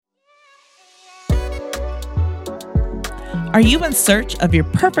Are you in search of your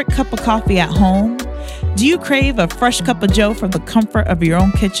perfect cup of coffee at home? Do you crave a fresh cup of joe from the comfort of your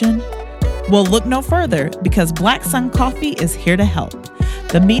own kitchen? Well, look no further, because Black Sun Coffee is here to help.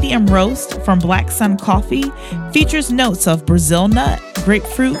 The medium roast from Black Sun Coffee features notes of Brazil nut,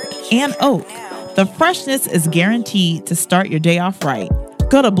 grapefruit, and oak. The freshness is guaranteed to start your day off right.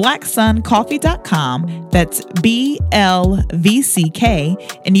 Go to blacksuncoffee.com, that's BLVCK,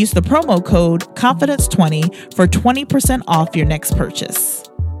 and use the promo code CONFIDENCE20 for 20% off your next purchase.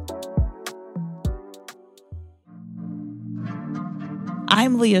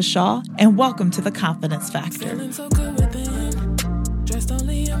 I'm Leah Shaw, and welcome to The Confidence Factor. Feeling so good within, dressed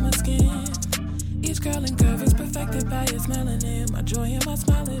only on my skin. Each curl and curve is perfected by its melanin. My joy and my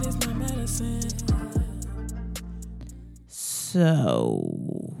smile, it is my medicine.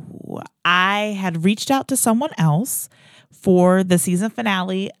 So I had reached out to someone else for the season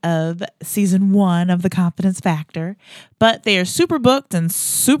finale of season 1 of The Confidence Factor, but they are super booked and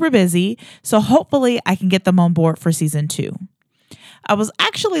super busy. So hopefully I can get them on board for season 2. I was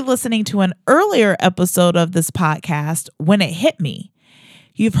actually listening to an earlier episode of this podcast when it hit me.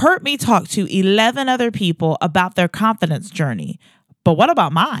 You've heard me talk to 11 other people about their confidence journey, but what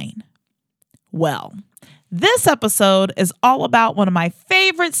about mine? Well, this episode is all about one of my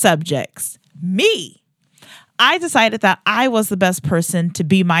favorite subjects, me. I decided that I was the best person to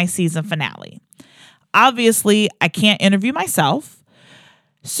be my season finale. Obviously, I can't interview myself.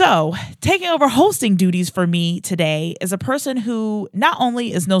 So, taking over hosting duties for me today is a person who not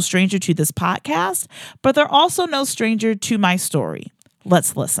only is no stranger to this podcast, but they're also no stranger to my story.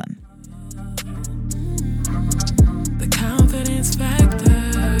 Let's listen. The Confidence Factor.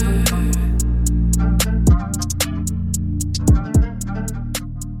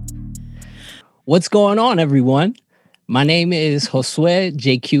 What's going on, everyone? My name is Josue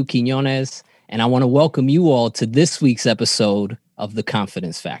JQ Quiñones, and I want to welcome you all to this week's episode of The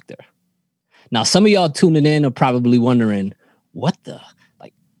Confidence Factor. Now, some of y'all tuning in are probably wondering, who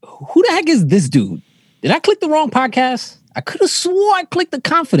the heck is this dude? Did I click the wrong podcast? I could have swore I clicked The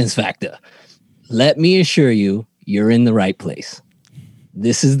Confidence Factor. Let me assure you, you're in the right place.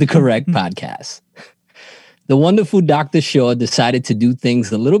 This is the correct podcast. The wonderful Dr. Shaw decided to do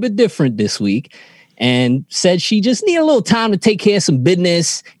things a little bit different this week and said she just needed a little time to take care of some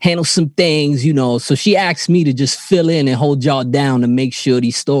business, handle some things, so she asked me to just fill in and hold y'all down to make sure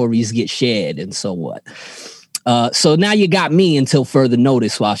these stories get shared and so what. So now you got me until further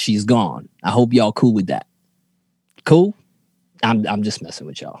notice while she's gone. I hope y'all cool with that. Cool? I'm just messing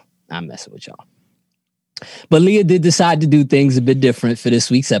with y'all. I'm messing with y'all. But Leah did decide to do things a bit different for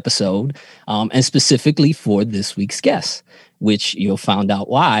this week's episode, and specifically for this week's guest, which you'll find out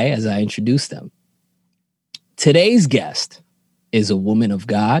why as I introduce them. Today's guest is a woman of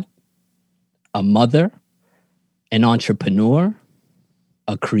God, a mother, an entrepreneur,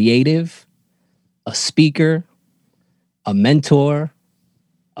 a creative, a speaker, a mentor,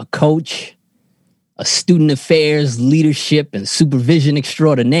 a coach, a student affairs, leadership, and supervision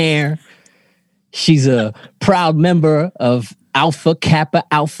extraordinaire. She's a proud member of Alpha Kappa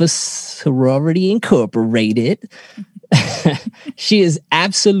Alpha Sorority Incorporated. She is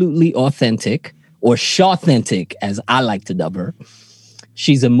absolutely authentic, or Shawthentic, as I like to dub her.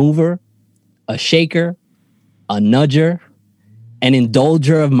 She's a mover, a shaker, a nudger, an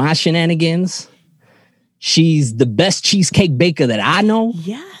indulger of my shenanigans. She's the best cheesecake baker that I know.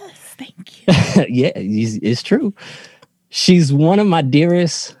 Yes, thank you. Yeah, it's true. She's one of my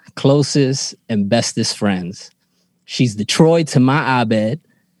dearest, closest, and bestest friends. She's the Troy to my Abed.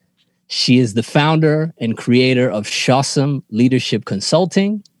 She is the founder and creator of Shawsome Leadership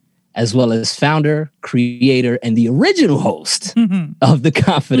Consulting, as well as founder, creator, and the original host of The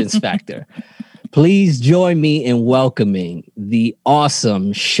Confidence Factor. Please join me in welcoming the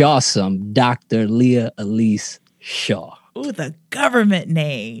awesome, Shawsome Dr. Leah Elise Shaw. Ooh, the government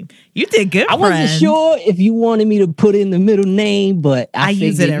name. You did good, I wasn't sure if you wanted me to put in the middle name, but I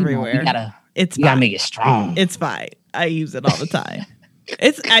use it everywhere. You gotta fine. Make it strong. It's fine. I use it all the time.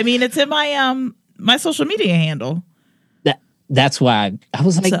 It's in my my social media handle. That's why I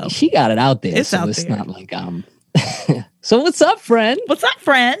was like, she got it out there. It's there. Not like So what's up, friend? What's up,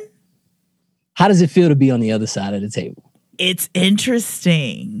 friend? How does it feel to be on the other side of the table? It's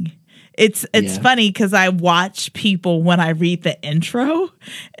interesting. It's funny because I watch people when I read the intro,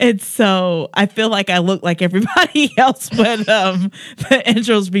 and so I feel like I look like everybody else when the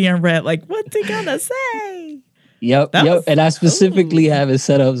intro's being read. Like, what's he gonna say? Yep. And I specifically have it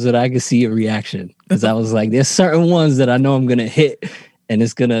set up so that I can see your reaction, because I was like, there's certain ones that I know I'm gonna hit, and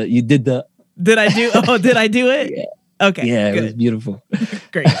it's gonna. You did the. Did I do? Oh, did I do it? Yeah. Okay. Yeah, good. It was beautiful.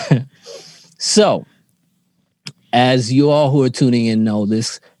 Great. So, as you all who are tuning in know,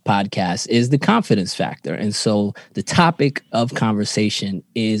 this podcast is the confidence factor. And so the topic of conversation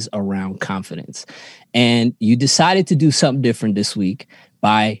is around confidence. And you decided to do something different this week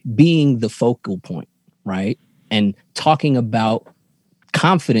by being the focal point, right? And talking about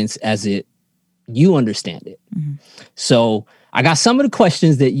confidence as you understand it. Mm-hmm. So I got some of the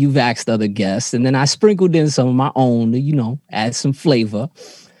questions that you've asked other guests, and then I sprinkled in some of my own to, add some flavor.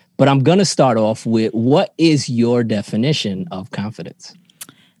 But I'm going to start off with, what is your definition of confidence?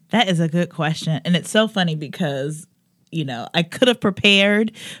 That is a good question. And it's so funny because, I could have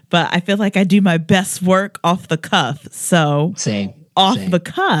prepared, but I feel like I do my best work off the cuff. So Same. The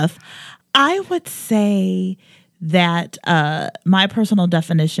cuff, I would say that my personal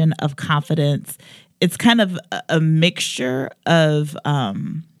definition of confidence, it's kind of a mixture of,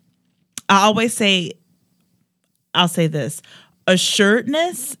 I'll say this,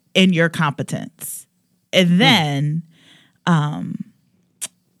 assuredness in your competence. And then,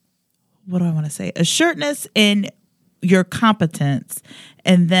 what do I want to say? Assuredness in your competence,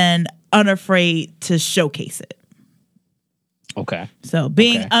 and then unafraid to showcase it. Okay. So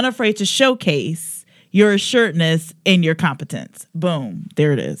being unafraid to showcase your assuredness in your competence. Boom.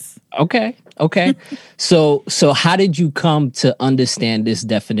 There it is. Okay. So how did you come to understand this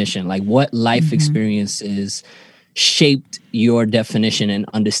definition? Like, what life experiences shaped your definition and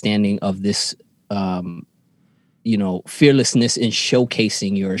understanding of this, fearlessness in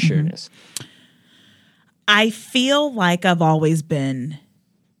showcasing your assuredness? I feel like I've always been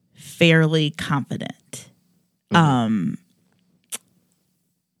fairly confident.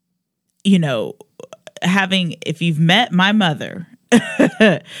 If you've met my mother,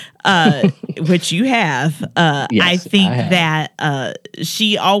 which you have, yes, I think that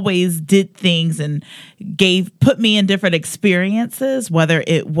she always did things and put me in different experiences, whether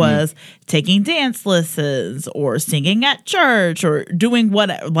it was taking dance lessons or singing at church or doing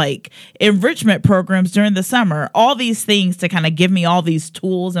enrichment programs during the summer, all these things to kind of give me all these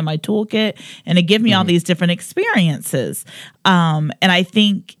tools in my toolkit and to give me all these different experiences. And I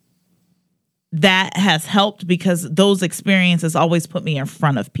think that has helped because those experiences always put me in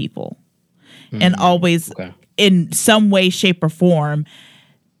front of people and always in some way, shape, or form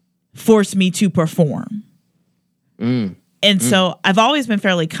force me to perform. And so I've always been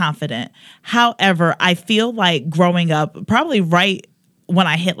fairly confident. However, I feel like growing up, probably right when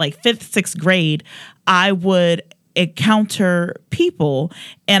I hit like 5th, 6th grade, I would encounter people,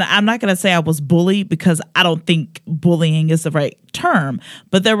 and I'm not going to say I was bullied because I don't think bullying is the right term,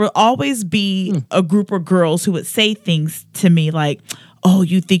 but there will always be a group of girls who would say things to me like, oh,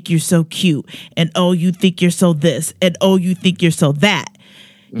 you think you're so cute, and oh, you think you're so this, and oh, you think you're so that.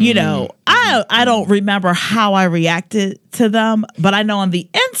 I don't remember how I reacted to them, but I know on the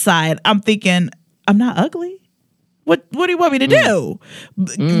inside, I'm thinking, I'm not ugly. What do you want me to do?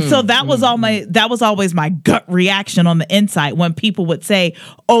 So that was always my gut reaction on the inside when people would say,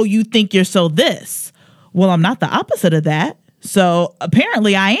 oh, you think you're so this. Well, I'm not the opposite of that. So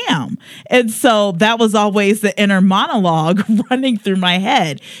apparently I am. And so that was always the inner monologue running through my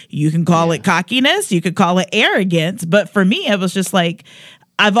head. You can call it cockiness, you could call it arrogance. But for me, it was just like,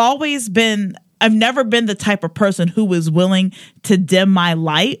 I've never been the type of person who was willing to dim my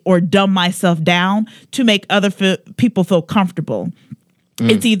light or dumb myself down to make other people feel comfortable.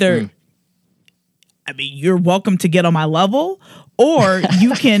 It's either, you're welcome to get on my level, or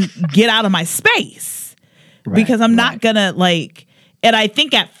you can get out of my space because I'm not gonna and I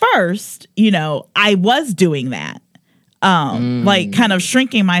think at first, I was doing that. Kind of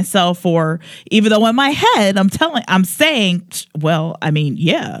shrinking myself, or even though in my head, I'm saying, well,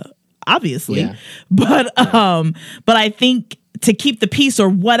 obviously, but I think to keep the peace or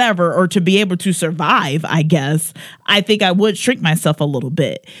whatever, or to be able to survive, I guess, I think I would shrink myself a little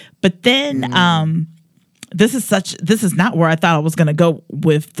bit. But then, this is not where I thought I was going to go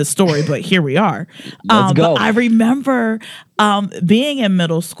with the story, but here we are. Let's go. But I remember being in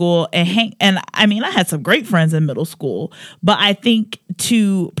middle school and I had some great friends in middle school, but I think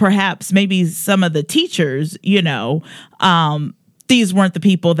to perhaps maybe some of the teachers, these weren't the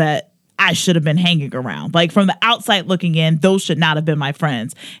people that I should have been hanging around. Like, from the outside looking in, those should not have been my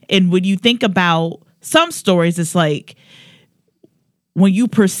friends. And when you think about some stories, it's like when you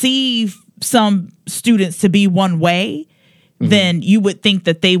perceive some students to be one way, then you would think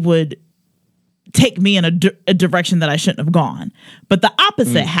that they would take me in a direction that I shouldn't have gone. But the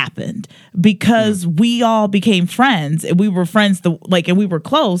opposite happened because we all became friends and we were friends, and we were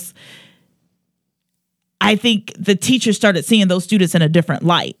close. I think the teachers started seeing those students in a different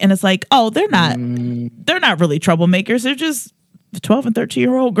light. And it's like, oh, they're not really troublemakers. They're just 12 and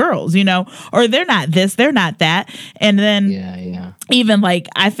 13-year-old girls, or they're not this, they're not that. And then even like,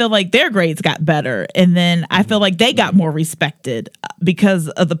 I feel like their grades got better. And then I feel like they got more respected because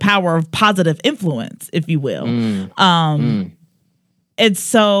of the power of positive influence, if you will. And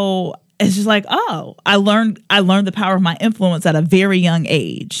so it's just like, oh, I learned the power of my influence at a very young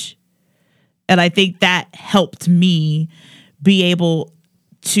age. And I think that helped me be able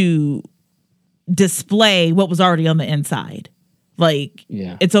to display what was already on the inside. Like,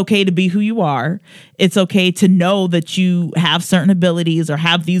 it's okay to be who you are. It's okay to know that you have certain abilities or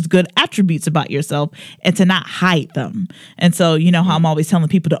have these good attributes about yourself and to not hide them. And so, how I'm always telling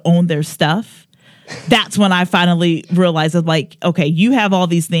people to own their stuff. That's when I finally realized that, like, okay, you have all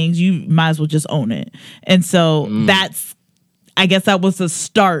these things, you might as well just own it. And so I guess that was the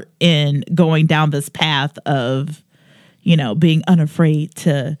start in going down this path of, being unafraid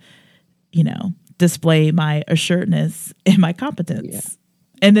to, display my assuredness and my competence.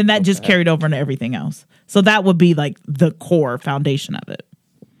 And then that just carried over into everything else. So that would be like the core foundation of it.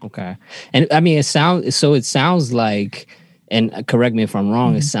 Okay. And I mean, it sounds like, and correct me if I'm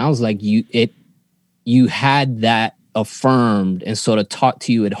wrong, it sounds like you had that affirmed and sort of taught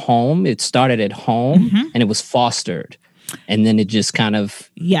to you at home. It started at home and it was fostered. And then it just kind of,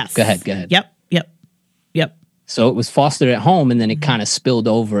 Go ahead. Yep. So it was fostered at home, and then it kind of spilled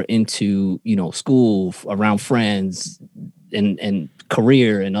over into, school, around friends, and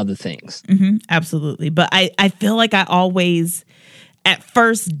career and other things. Absolutely. But I feel like I always, at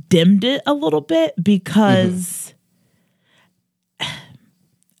first, dimmed it a little bit because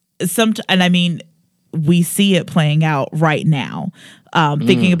and I mean, we see it playing out right now.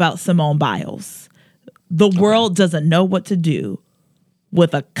 Thinking about Simone Biles. The world doesn't know what to do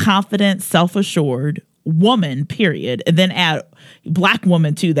with a confident, self-assured woman, period. And then add Black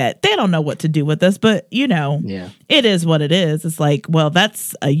woman to that. They don't know what to do with us, but it is what it is. It's like, well,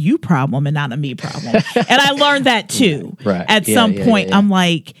 that's a you problem and not a me problem. And I learned that too. Right. At some point, I'm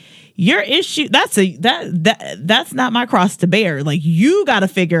like, your issue, that's not my cross to bear. Like, you got to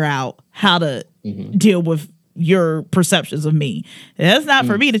figure out how to deal with your perceptions of me. That's not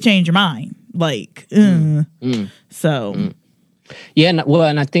for me to change your mind. Like, so. Yeah,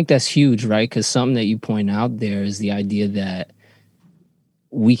 and I think that's huge, right? Because something that you point out there is the idea that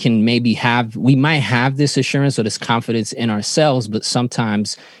we might have this assurance or this confidence in ourselves, but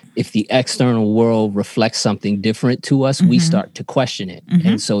sometimes if the external world reflects something different to us, we start to question it.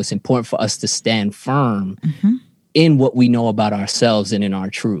 And so it's important for us to stand firm in what we know about ourselves and in our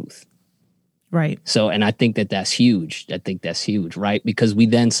truth. Right. So, and I think that's huge. Right? Because we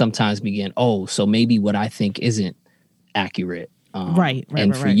then sometimes begin, so maybe what I think isn't accurate. Right.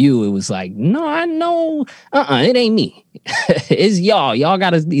 And for you, it was like, no, I know, it ain't me. It's y'all. Y'all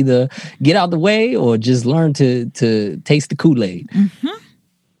got to either get out the way or just learn to taste the Kool-Aid.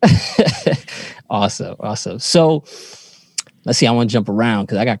 Awesome. So let's see. I want to jump around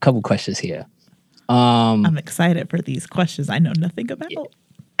because I got a couple questions here. I'm excited for these questions I know nothing about.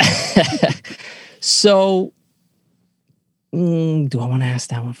 So, do I want to ask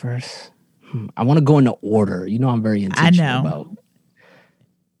that one first? I want to go into order. I'm very intentional about.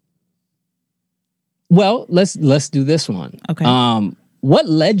 Well, let's do this one. Okay. What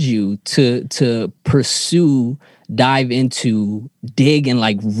led you to pursue, dive into, dig and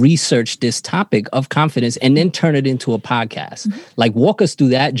like research this topic of confidence and then turn it into a podcast? Like, walk us through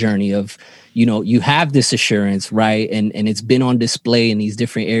that journey of, you have this assurance, right? And it's been on display in these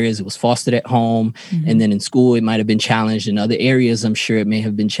different areas. It was fostered at home. And then in school, it might have been challenged. In other areas, I'm sure it may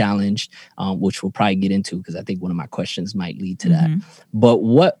have been challenged, which we'll probably get into because I think one of my questions might lead to that. But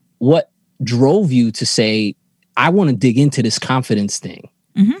what drove you to say, I want to dig into this confidence thing?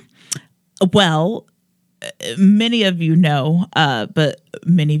 Well, many of you know, but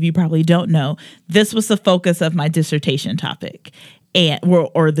many of you probably don't know, this was the focus of my dissertation topic.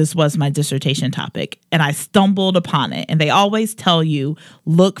 Or this was my dissertation topic, and I stumbled upon it. And they always tell you,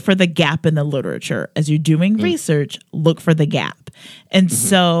 look for the gap in the literature. As you're doing research, look for the gap. And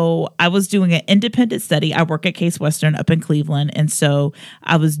so I was doing an independent study. I work at Case Western up in Cleveland. And so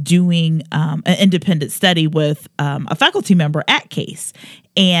I was doing an independent study with a faculty member at Case.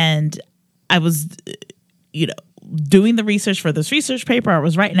 And I was, doing the research for this research paper. I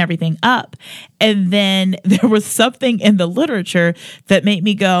was writing everything up. And then there was something in the literature that made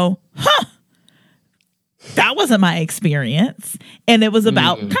me go, that wasn't my experience. And it was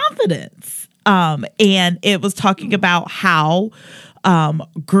about confidence. And it was talking about how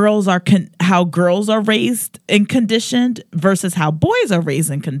girls are raised and conditioned versus how boys are raised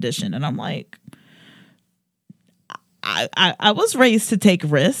and conditioned. And I'm like, I was raised to take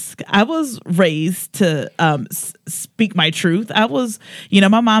risk. I was raised to speak my truth. I was,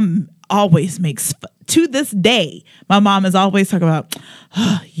 my mom always makes, to this day, my mom is always talking about,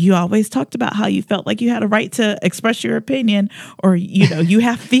 you always talked about how you felt like you had a right to express your opinion, or, you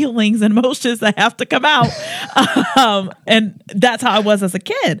have feelings and emotions that have to come out. And that's how I was as a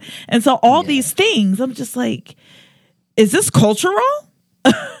kid. And so all these things, I'm just like, is this cultural?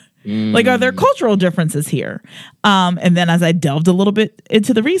 Like, are there cultural differences here? And then as I delved a little bit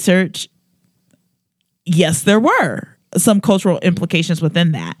into the research, yes, there were some cultural implications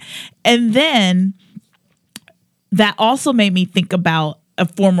within that. And then that also made me think about a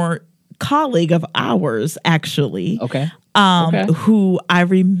former colleague of ours, actually. Okay. Who I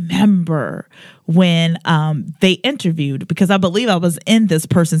remember when they interviewed, because I believe I was in this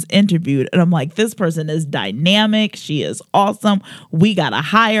person's interview, and I'm like, this person is dynamic. She is awesome. We gotta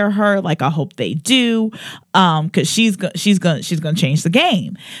hire her. Like, I hope they do, because she's gonna change the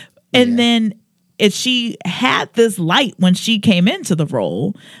game. And then she had this light when she came into the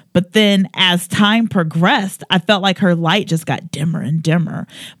role, but then as time progressed, I felt like her light just got dimmer and dimmer.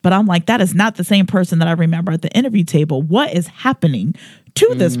 But I'm like, that is not the same person that I remember at the interview table. What is happening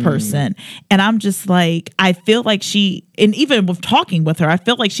to this person? And I'm just like, I feel like and even with talking with her, I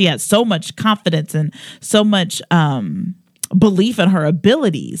feel like she had so much confidence and so much belief in her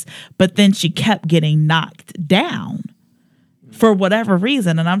abilities, but then she kept getting knocked down for whatever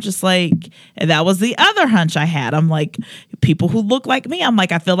reason. And I'm just like, and that was the other hunch I had. I'm like, people who look like me, I'm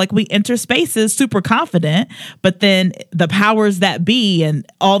like, I feel like we enter spaces super confident, but then the powers that be and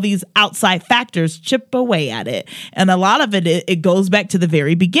all these outside factors chip away at it. And a lot of it goes back to the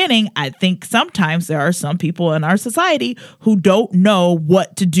very beginning. I think sometimes there are some people in our society who don't know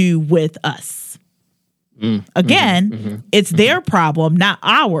what to do with us. Again, it's their problem, not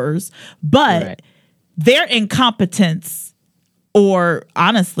ours, but their incompetence, or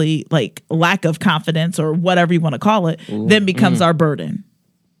honestly, like lack of confidence or whatever you want to call it, then becomes our burden.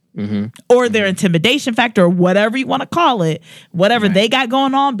 Or their intimidation factor, or whatever you want to call it, whatever they got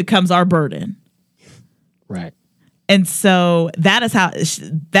going on becomes our burden. Right. And so that's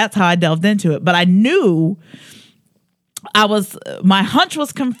how I delved into it. But I knew my hunch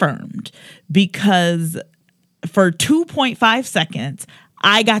was confirmed, because for 2.5 seconds,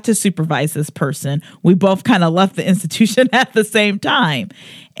 I got to supervise this person. We both kind of left the institution at the same time.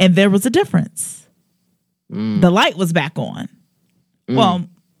 And there was a difference. The light was back on. Well,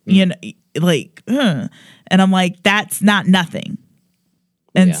 like, and I'm like, that's not nothing.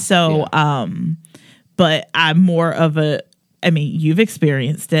 And but I'm more of you've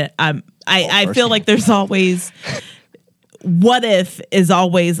experienced it. I feel like there's always, what if is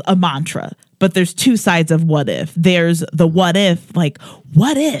always a mantra. But there's two sides of what if. There's the what if, like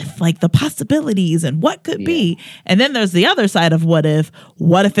the possibilities and what could be. And then there's the other side of what if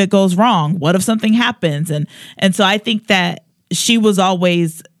it goes wrong? What if something happens? And so I think that she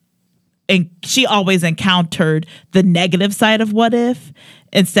always encountered the negative side of what if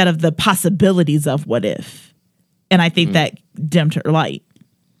instead of the possibilities of what if. And I think that dimmed her light.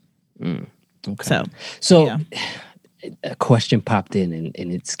 Okay. So a question popped in and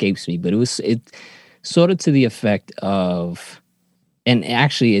it escapes me, but it sort of to the effect of, and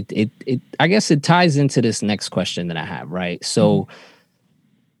actually it I guess it ties into this next question that I have, right? So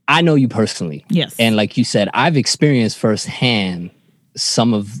I know you personally. Yes. And like you said, I've experienced firsthand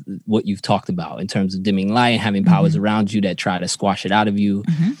some of what you've talked about in terms of dimming light and having powers around you that try to squash it out of you.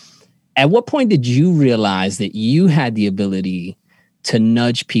 At what point did you realize that you had the ability to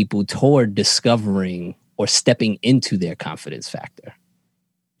nudge people toward discovering or stepping into their confidence factor?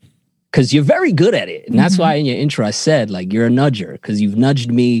 Because you're very good at it. And that's why in your intro I said, like, you're a nudger, because you've nudged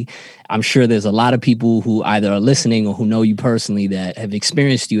me. I'm sure there's a lot of people who either are listening or who know you personally that have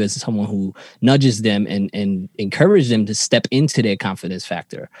experienced you as someone who nudges them and encourage them to step into their confidence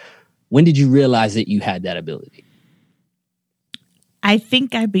factor. When did you realize that you had that ability? I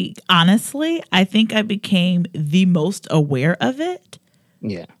think I became the most aware of it.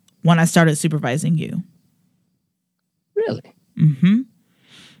 Yeah. When I started supervising you. Really?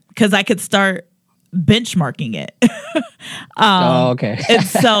 Because I could start benchmarking it. Okay. And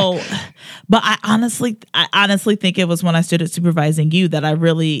so, but I honestly think it was when I started supervising you that I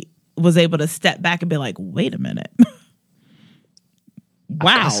really was able to step back and be like, wait a minute.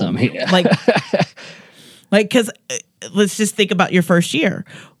 Wow. Because let's just think about your first year.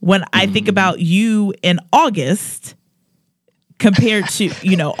 When I think about you in August, compared to,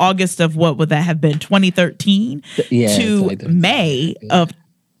 August of what would that have been, 2013 to May of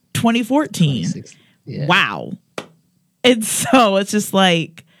 2014. Wow. And so it's just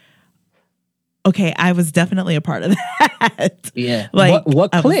like, okay, I was definitely a part of that. Yeah. Like,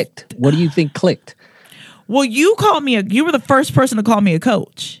 What clicked? What do you think clicked? Well, you were the first person to call me a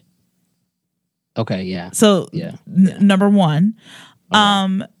coach. Okay, yeah. So number one.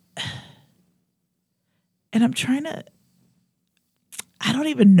 Okay. And I don't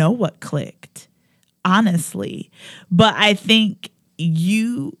even know what clicked, honestly. But I think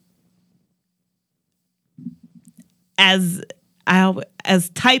you, as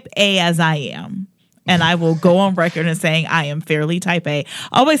type A as I am, and I will go on record and saying I am fairly type A.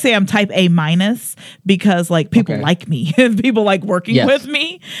 I always say I'm type A minus because like people like me and people like working with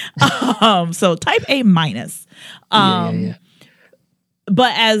me. So type A minus. But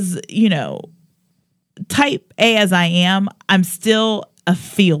as you know, type A as I am, I'm still a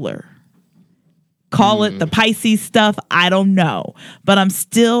feeler. Call it the Pisces stuff. I don't know, but I'm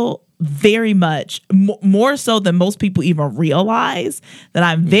still very much more so than most people even realize that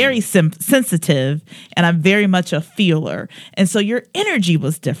I'm very sensitive and I'm very much a feeler. And so your energy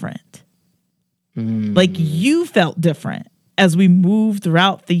was different. Like you felt different as we moved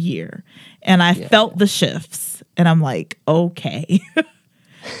throughout the year. And I felt the shifts and I'm like, okay,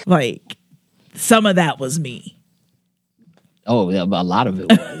 like some of that was me. Oh, yeah, a lot of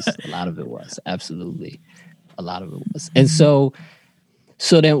it was. A lot of it was. Absolutely. A lot of it was. And so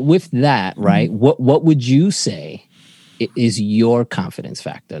then with that, right, what would you say is your confidence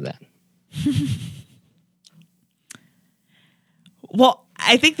factor then? Well,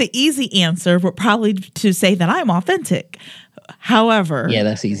 I think the easy answer would probably to say that I'm authentic. However, yeah,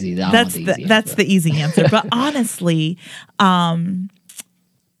 that's easy. That's the easy answer. But honestly,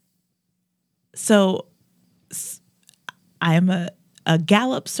 so I am a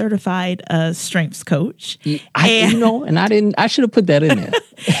Gallup certified strengths coach. I should have put that in there.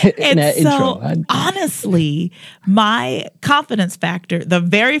 In that intro. Honestly, my confidence factor, the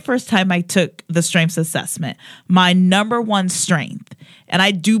very first time I took the strengths assessment, my number one strength, and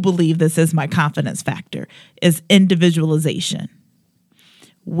I do believe this is my confidence factor, is individualization,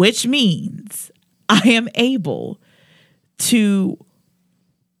 which means I am able to,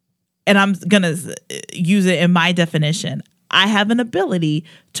 and I'm going to use it in my definition, I have an ability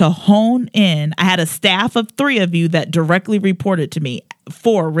to hone in. I had a staff of 3 of you that directly reported to me.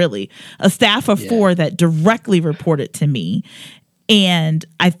 4, really. A staff of 4 that directly reported to me. And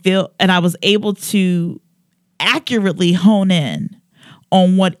I was able to accurately hone in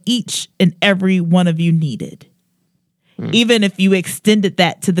on what each and every one of you needed. Even if you extended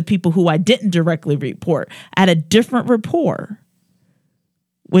that to the people who I didn't directly report, I had a different rapport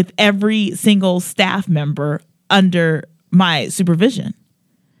with every single staff member under my supervision.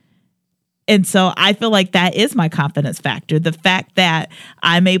 And so I feel like that is my confidence factor. The fact that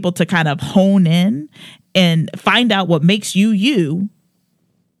I'm able to kind of hone in and find out what makes you, you,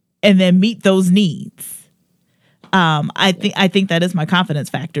 and then meet those needs. I think that is my confidence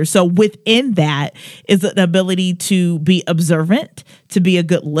factor. So within that is an ability to be observant, to be a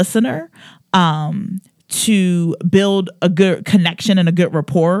good listener, to build a good connection and a good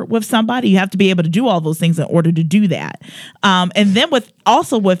rapport with somebody. You have to be able to do all those things in order to do that. And then with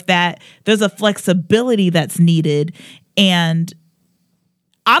that, there's a flexibility that's needed and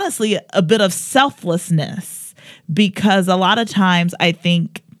honestly, a bit of selflessness, because a lot of times I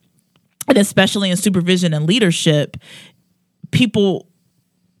think, and especially in supervision and leadership, people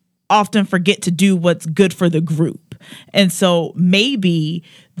often forget to do what's good for the group. And so maybe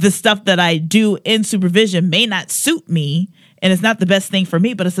the stuff that I do in supervision may not suit me and it's not the best thing for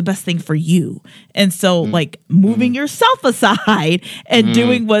me, but it's the best thing for you. And so like moving yourself aside and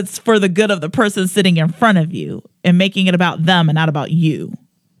doing what's for the good of the person sitting in front of you and making it about them and not about you.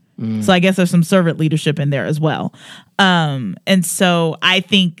 So I guess there's some servant leadership in there as well. And so I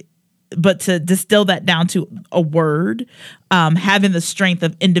think, but to distill that down to a word, having the strength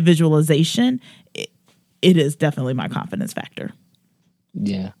of individualization, it is definitely my confidence factor.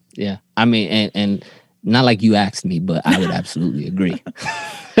 Yeah. Yeah. I mean, and not like you asked me, but I would absolutely agree.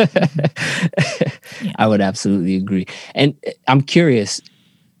 I would absolutely agree. And I'm curious,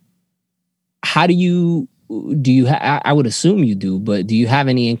 how do you I would assume you do, but do you have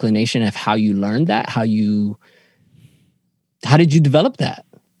any inclination of how you learned that? How did you develop that?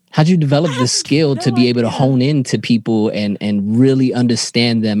 How did you develop the skill to be able to hone into people and really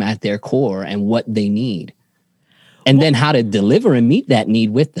understand them at their core and what they need? And then how to deliver and meet that need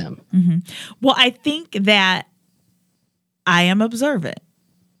with them? Mm-hmm. Well, I think that I am observant.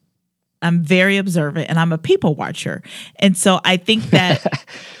 I'm very observant and I'm a people watcher. And so I think that,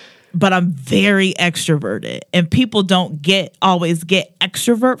 but I'm very extroverted and people don't always get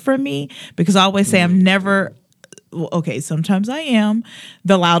extrovert from me because I always say I'm never okay, sometimes I am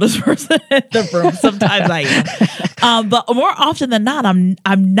the loudest person in the room. Sometimes I am. But more often than not, I'm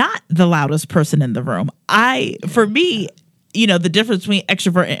not the loudest person in the room. For me, the difference between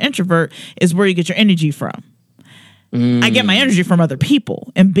extrovert and introvert is where you get your energy from. I get my energy from other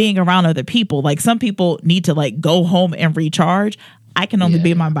people and being around other people. Like some people need to like go home and recharge. I can only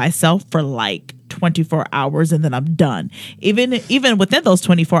be by myself for like 24 hours and then I'm done. Even within those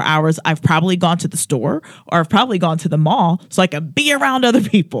 24 hours, I've probably gone to the store or I've probably gone to the mall so I can be around other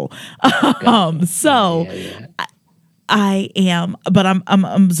people. I am, but I'm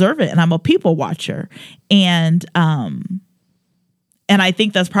observant and I'm a people watcher. And I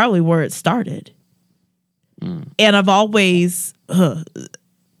think that's probably where it started. And I've always, I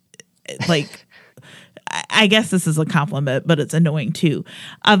guess this is a compliment, but it's annoying too.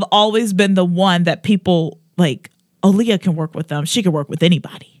 I've always been the one that people like, oh, Leah can work with them. She can work with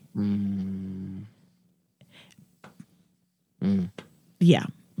anybody. Yeah.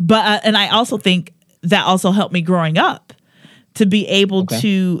 But, and I also think that also helped me growing up to be able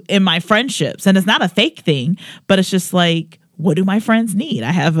to, in my friendships, and it's not a fake thing, but it's just like, what do my friends need?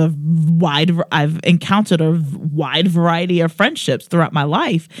 I've encountered a wide variety of friendships throughout my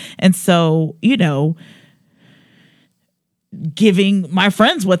life. And so, giving my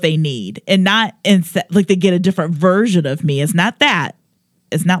friends what they need and not like they get a different version of me. It's not that.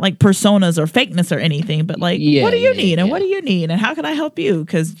 It's not like personas or fakeness or anything, but like, what do you need? And what do you need? And how can I help you?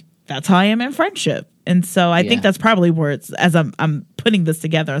 Because that's how I am in friendship. And so I think that's probably where it's, as I'm putting this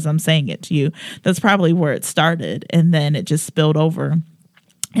together, as I'm saying it to you, that's probably where it started. And then it just spilled over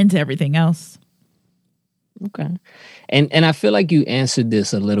into everything else. Okay. And I feel like you answered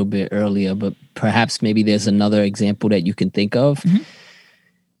this a little bit earlier, but perhaps maybe there's another example that you can think of. Mm-hmm.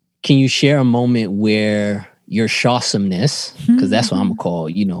 Can you share a moment where your shawsomeness, because that's what I'm going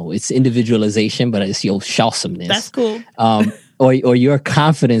to call, it's individualization, but it's your shawsomeness. That's cool. Or your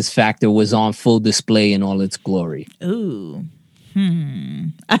confidence factor was on full display in all its glory. Ooh.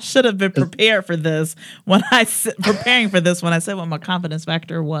 I should have been prepared for this when I said what my confidence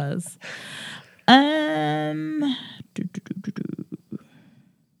factor was.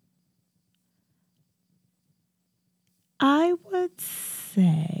 I would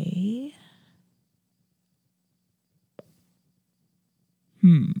say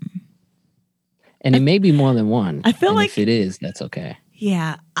And it may be more than one. I feel like if it is, that's okay.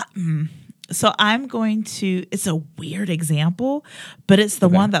 Yeah. So I'm going to, it's a weird example, but it's the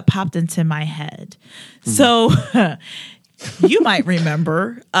one that popped into my head. So you might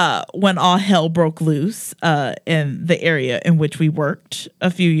remember when all hell broke loose in the area in which we worked a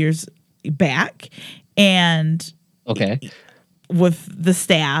few years back and with the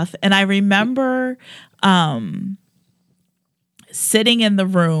staff. And I remember sitting in the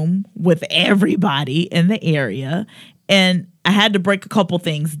room with everybody in the area, and I had to break a couple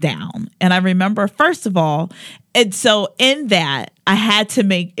things down. And I remember, first of all, and so in that, I had to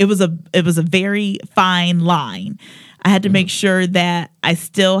make, it was a very fine line. I had to make sure that I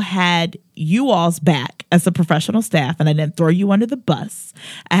still had you all's back as a professional staff, and I didn't throw you under the bus.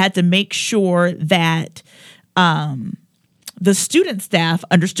 I had to make sure that the student staff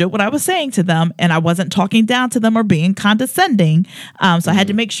understood what I was saying to them, and I wasn't talking down to them or being condescending. So I had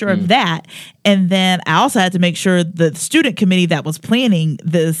to make sure of that. And then I also had to make sure the student committee that was planning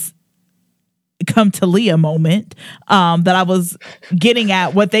this come to Leah moment, that I was getting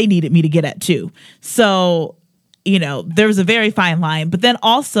at what they needed me to get at too. So, there was a very fine line, but then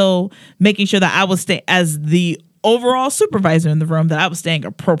also making sure that I was as the overall supervisor in the room, that I was staying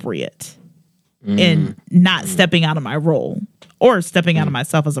appropriate and not stepping out of my role or stepping out of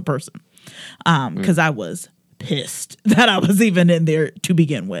myself as a person. Because I was pissed that I was even in there to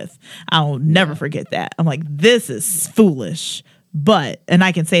begin with. I'll never forget that. I'm like, this is foolish. And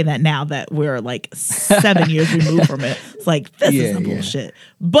I can say that now that we're like 7 years removed from it. It's like, this is some bullshit.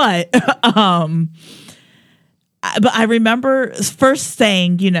 But I remember first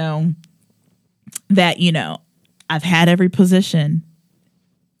saying, that, I've had every position.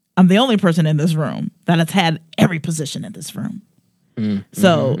 I'm the only person in this room that has had every position in this room.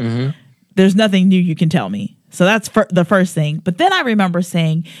 So there's nothing new you can tell me. So that's the first thing. But then I remember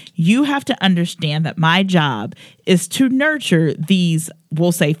saying, you have to understand that my job is to nurture these,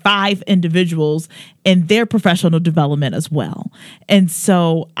 we'll say 5 individuals in their professional development as well. And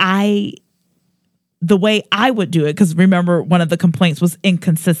so the way I would do it, because remember, one of the complaints was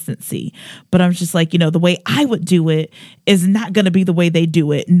inconsistency. But I was just like, the way I would do it is not going to be the way they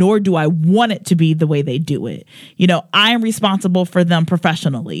do it, nor do I want it to be the way they do it. I am responsible for them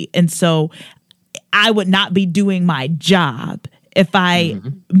professionally. And so I would not be doing my job if I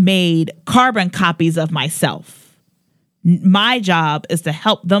made carbon copies of myself. My job is to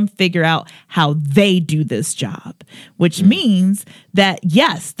help them figure out how they do this job, which means that,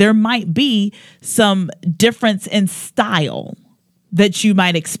 yes, there might be some difference in style that you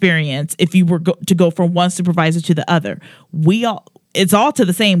might experience if you were to go from one supervisor to the other. It's all to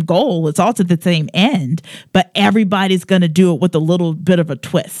the same goal. It's all to the same end, but everybody's going to do it with a little bit of a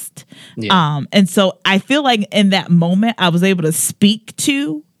twist. Yeah. And so I feel like in that moment, I was able to speak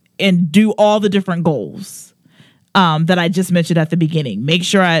to and do all the different goals that I just mentioned at the beginning. Make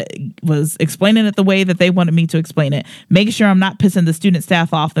sure I was explaining it the way that they wanted me to explain it. Make sure I'm not pissing the student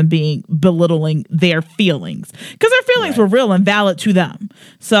staff off and belittling their feelings, because their feelings were real and valid to them.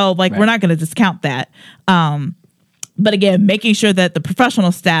 So we're not going to discount that. But again, making sure that the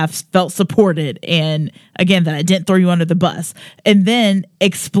professional staff felt supported, and again, that I didn't throw you under the bus, and then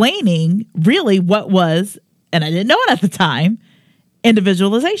explaining really what was, and I didn't know it at the time,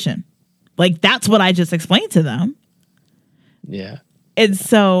 individualization. That's what I just explained to them. Yeah. And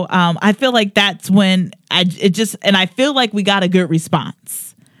so I feel like that's when I feel like we got a good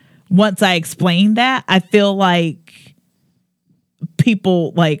response. Once I explained that, I feel like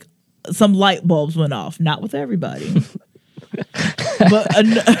people, some light bulbs went off. Not with everybody. But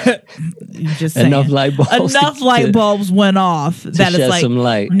just saying, enough light bulbs went off that it's some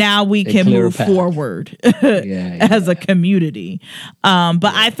light. Now we can move forward as a community. But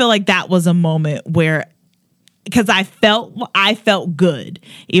I feel like that was a moment where, because I felt good,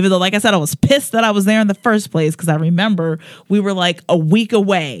 even though, like I said, I was pissed that I was there in the first place, because I remember we were a week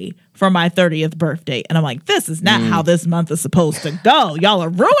away from my 30th birthday, and I'm like, this is not how this month is supposed to go. Y'all are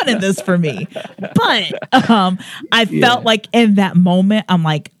ruining this for me. But I felt like in that moment, I'm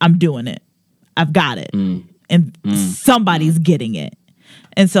like, I'm doing it. I've got it, and somebody's getting it.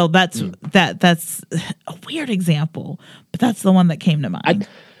 And so that's a weird example, but that's the one that came to mind.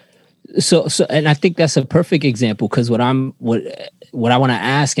 So, and I think that's a perfect example, because what I want to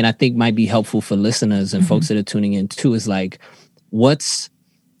ask, and I think might be helpful for listeners and folks that are tuning in too, is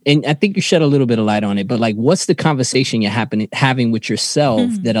and I think you shed a little bit of light on it, but what's the conversation you're having with yourself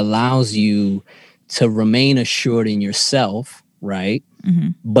that allows you to remain assured in yourself, right?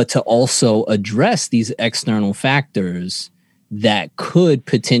 But to also address these external factors that could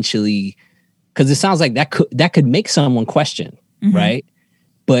potentially, because it sounds like that could make someone question, right?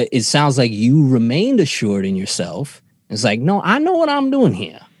 But it sounds like you remained assured in yourself. It's no, I know what I'm doing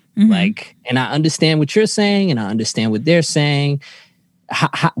here. And I understand what you're saying, and I understand what they're saying.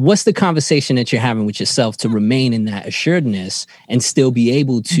 What's the conversation that you're having with yourself to remain in that assuredness and still be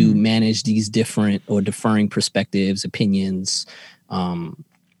able to manage these different or differing perspectives, opinions?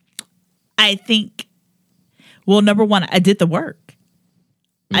 I think, well, number one, I did the work.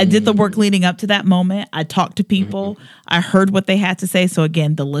 I did the work leading up to that moment. I talked to people. I heard what they had to say. So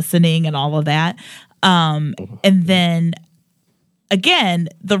again, the listening and all of that. And then again,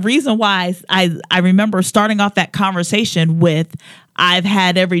 the reason why I remember starting off that conversation with, I've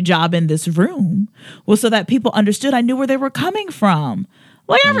had every job in this room, was so that people understood I knew where they were coming from.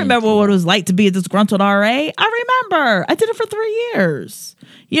 I remember what it was like to be a disgruntled RA. I remember. I did it for 3 years.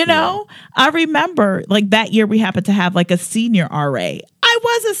 I remember that year we happened to have a senior RA. I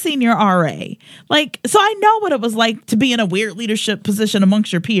was a senior RA. So I know what it was like to be in a weird leadership position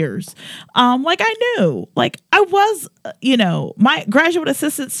amongst your peers. I knew, I was, my graduate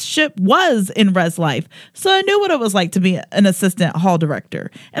assistantship was in Res Life. So I knew what it was like to be an assistant hall director.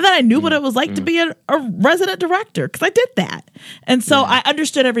 And then I knew what it was like to be a resident director, because I did that. And so I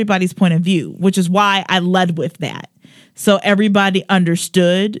understood everybody's point of view, which is why I led with that. So everybody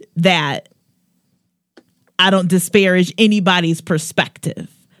understood that I don't disparage anybody's perspective.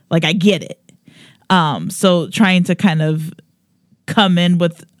 I get it. So trying to kind of come in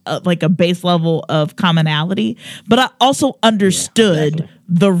with a base level of commonality, but I also understood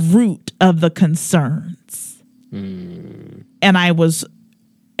the root of the concerns. And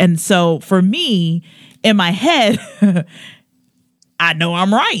so for me, in my head, I know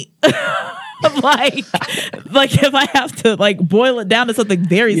I'm right. If I have to boil it down to something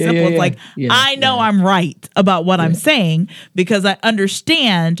very simple, I know I'm right about what I'm saying, because I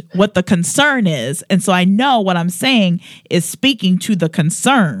understand what the concern is. And so I know what I'm saying is speaking to the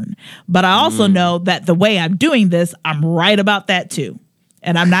concern, but I also know that the way I'm doing this, I'm right about that too.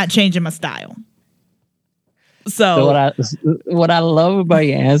 And I'm not changing my style. So what I love about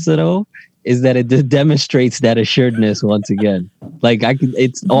your answer though, is that it demonstrates that assuredness once again.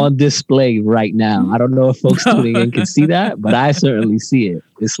 It's on display right now. I don't know if folks tuning in can see that, but I certainly see it.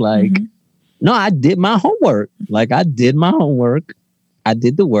 It's no, I did my homework. I did my homework. I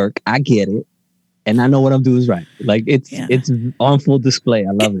did the work. I get it. And I know what I'm doing is right. It's on full display.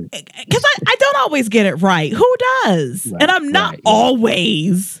 I love it. Because I don't don't always get it right. Who does? Right, And I'm not right, yeah.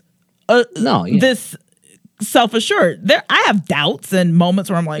 always this self-assured. I have doubts and moments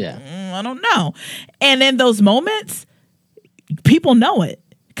where I'm like, I don't know. And in those moments, people know it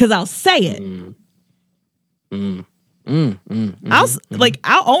because I'll say it. I'll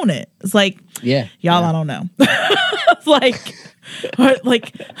own it. It's like, y'all, I don't know. It's like,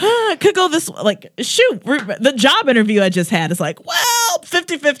 could go this, like, shoot, the job interview I just had is like, well,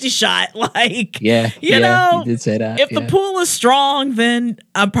 50-50 shot. Like, you know, you did say that. If the pool is strong, then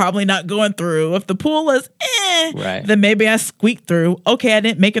I'm probably not going through. If the pool is then maybe I squeaked through. Okay, I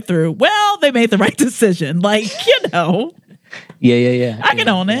didn't make it through. Well, they made the right decision. Like, you know. I can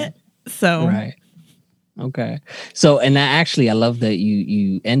own it. So. Right. Okay. So, and actually, I love that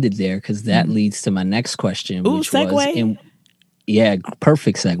you ended there because that leads to my next question, which segue.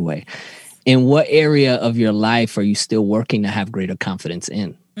 Perfect segue. In what area of your life are you still working to have greater confidence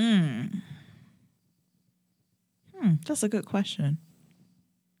in? That's a good question.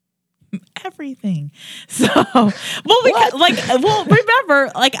 Everything. So,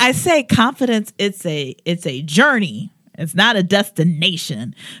 remember, like I say, confidence, it's a journey. It's not a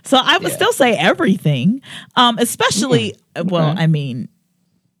destination. So I would still say everything, especially, I mean,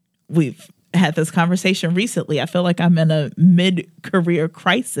 we've had this conversation recently. I feel like I'm in a mid-career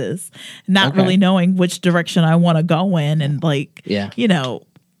crisis, not really knowing which direction I want to go in. And you know,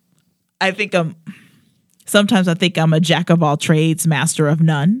 sometimes I think I'm a jack of all trades, master of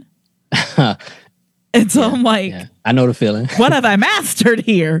none. And so I'm like, I know the feeling. What have I mastered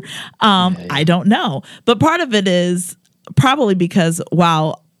here? I don't know. But part of it is probably because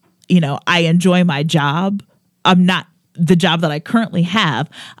while, you know, I enjoy my job, I'm not the job that I currently have.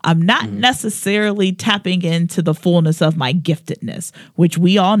 I'm not necessarily tapping into the fullness of my giftedness, which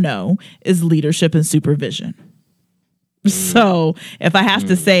we all know is leadership and supervision. So if I have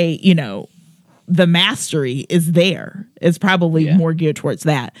to say, you know, the mastery is there, it's probably more geared towards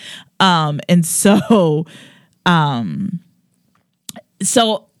that. Let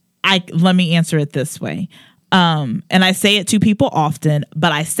me answer it this way. And I say it to people often,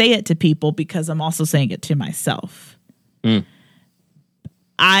 but I say it to people because I'm also saying it to myself.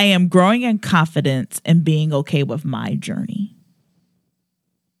 I am growing in confidence and being okay with my journey.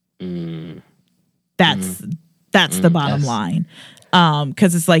 That's the bottom line.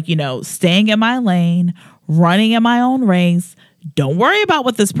 Because it's like, you know, staying in my lane, running in my own race. Don't worry about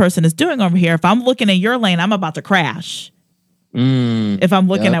what this person is doing over here. If I'm looking in your lane, I'm about to crash. If I'm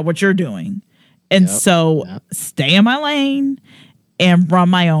looking at what you're doing. And stay in my lane and run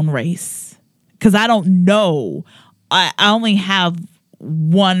my own race. Because I don't know. I only have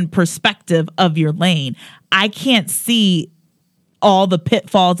one perspective of your lane. I can't see all the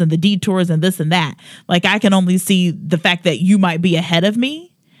pitfalls and the detours and this and that. Like, I can only see the fact that you might be ahead of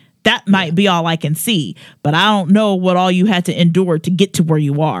me. That might be all I can see. But I don't know what all you had to endure to get to where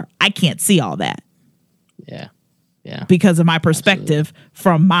you are. I can't see all that. Yeah. Because of my perspective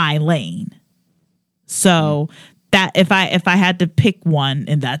from my lane. So that if I had to pick one,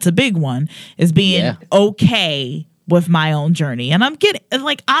 and that's a big one, is being okay with my own journey. And I'm getting,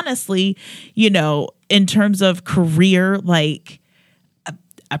 like, honestly, you know, in terms of career, like,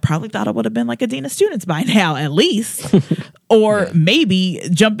 I probably thought I would have been like a dean of students by now, at least, or maybe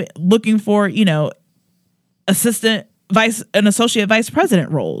looking for, you know, assistant vice and associate vice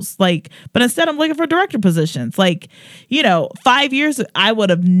president roles. Like, but instead I'm looking for director positions. Like, you know, 5 years, I would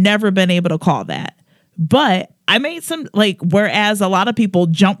have never been able to call that. But I made some, like, whereas a lot of people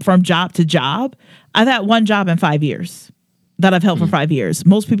jump from job to job, I've had one job in 5 years that I've held for 5 years.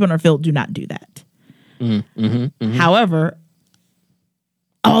 Most people in our field do not do that. However,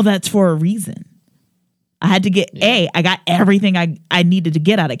 all that's for a reason. I had to get I got everything I needed to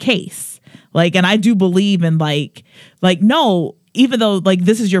get out of case. Like, and I do believe in like, no, even though like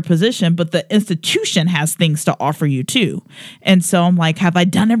this is your position, but the institution has things to offer you too. And so I'm like, have I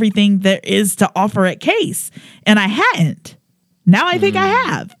done everything there is to offer at case? And I hadn't. Now I think I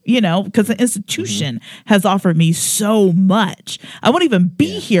have, you know, because the institution has offered me so much. I wouldn't even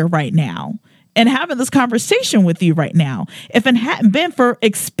be here right now and having this conversation with you right now if it hadn't been for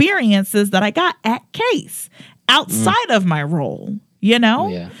experiences that I got at case outside of my role, you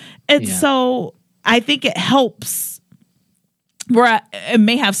know? And so I think it helps where it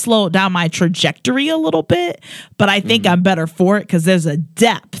may have slowed down my trajectory a little bit, but I think I'm better for it because there's a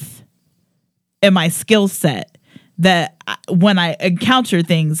depth in my skill set that when I encounter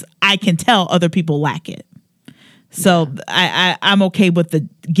things, I can tell other people lack it. So I'm okay with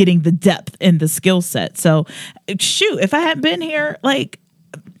getting the depth in the skill set. So shoot, if I hadn't been here, like,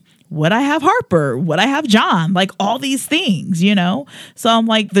 would I have Harper? Would I have John? Like all these things, you know? So I'm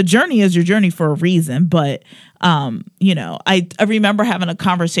like, the journey is your journey for a reason. But, you know, I remember having a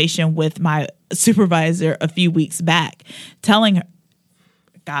conversation with my supervisor a few weeks back, telling her,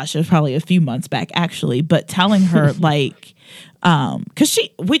 gosh, it was probably a few months back actually, but telling her like, because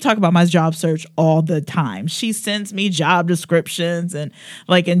we talk about my job search all the time. She sends me job descriptions and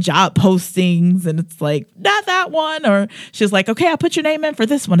job postings, and it's like, not that one. Or she's like, okay, I'll put your name in for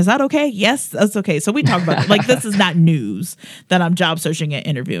this one. Is that okay? Yes, that's okay. So we talk about like, this is not news that I'm job searching and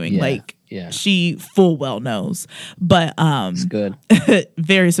interviewing. She full well knows, but it's good.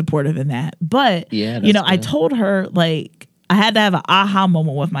 Very supportive in that. But you know, good. I told her like, I had to have an aha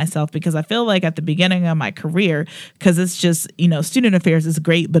moment with myself, because I feel like at the beginning of my career, because it's just, you know, student affairs is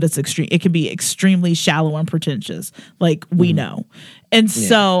great, but it's extreme. It can be extremely shallow and pretentious, like we know. And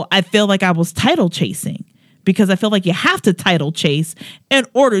so I feel like I was title chasing, because I feel like you have to title chase in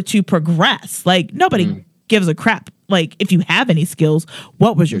order to progress. Like nobody gives a crap. Like if you have any skills,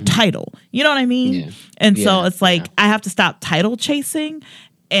 what was your title? You know what I mean? Yeah. And so it's like, I have to stop title chasing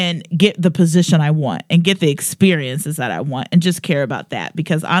and get the position I want and get the experiences that I want and just care about that.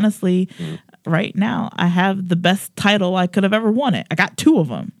 Because honestly, right now, I have the best title I could have ever wanted. I got 2 of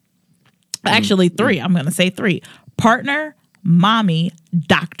them. Actually, 3. I'm going to say 3. Partner, mommy,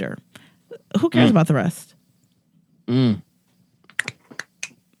 doctor. Who cares about the rest? So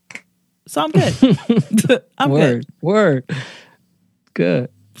I'm good. I'm good. Word. Good.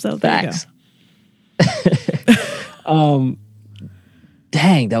 So facts. There you go.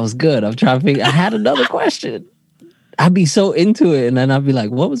 Dang, that was good. I'm trying to figure. I had another question. I'd be so into it, and then I'd be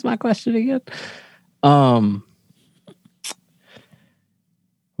like, "What was my question again?"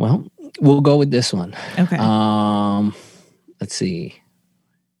 Well, we'll go with this one. Okay. Let's see.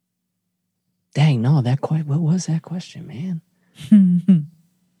 Dang, no, what was that question, man?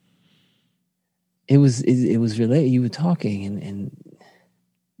 It was related. You were talking, and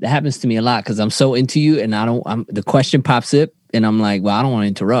that happens to me a lot because I'm so into you, and the question pops up. And I'm like, well, I don't want to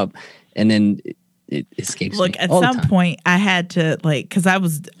interrupt. And then it escapes me. Look, at some point I had to because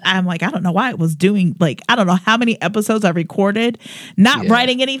I'm like, I don't know why it was doing, like, I don't know how many episodes I recorded, not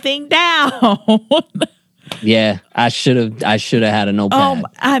writing anything down. Yeah, I should have had a notepad.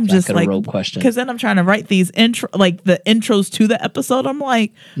 I'm just like, questions. Because then I'm trying to write these the intros to the episode. I'm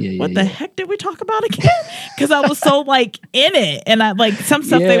like, what the heck did we talk about again? Because I was so like in it, and I like some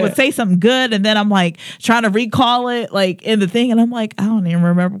stuff they would say something good, and then I'm like trying to recall it like in the thing, and I'm like, I don't even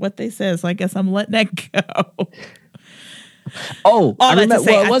remember what they said. So I guess I'm letting that go. I remember.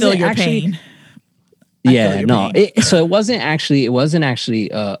 Well, it wasn't your pain. Yeah, no. So it wasn't actually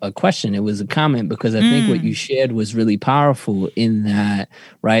a question. It was a comment, because I think what you shared was really powerful in that,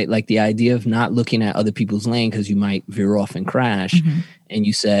 right? Like the idea of not looking at other people's lane because you might veer off and crash. And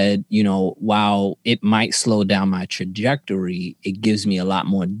you said, you know, while it might slow down my trajectory, it gives me a lot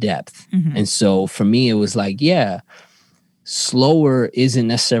more depth. And so for me, it was like, slower isn't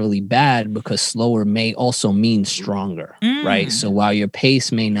necessarily bad, because slower may also mean stronger, right? So while your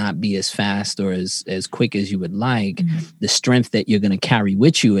pace may not be as fast or as quick as you would like, the strength that you're going to carry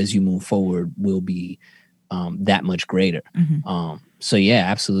with you as you move forward will be that much greater. So yeah,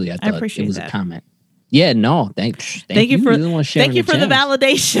 absolutely. I thought it was a comment. Yeah, no, thank you for the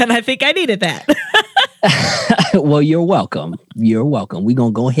validation. I think I needed that. Well, you're welcome. We're going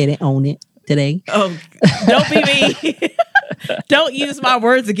to go ahead and own it today. Oh, don't be me. Don't use my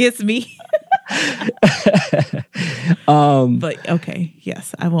words against me. But okay,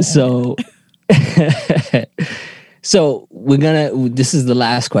 yes, I won't. So this is the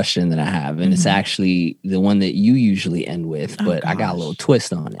last question that I have, and it's actually the one that you usually end with, but I got a little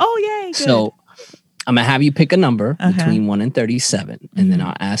twist on it. Oh, yay. Good. So I'm going to have you pick a number between 1 and 37, and then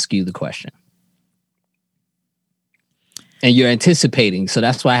I'll ask you the question. And you're anticipating, so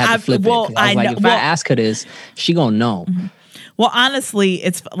that's why I had to flip it. I was like, if I ask her this, she gonna know. Well, honestly,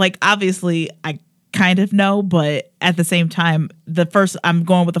 it's like, obviously, I kind of know, but at the same time, I'm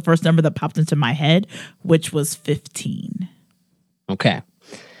going with the first number that popped into my head, which was 15. Okay.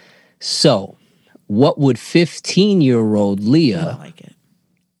 So, what would 15-year-old Leah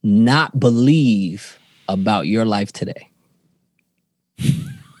not believe about your life today?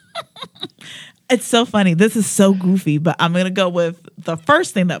 It's so funny. This is so goofy, but I'm going to go with the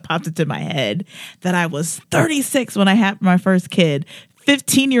first thing that popped into my head, that I was 36 when I had my first kid.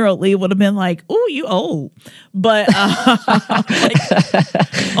 15-year-old Leah would have been like, "Ooh, you old." But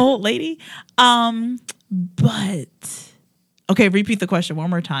old lady. But okay, repeat the question one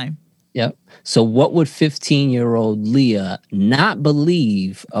more time. Yep. So what would 15-year-old Leah not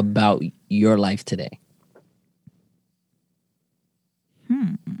believe about your life today?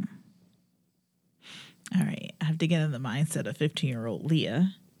 All right. I have to get in the mindset of 15-year-old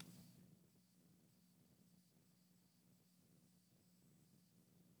Leah.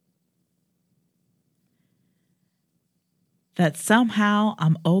 That somehow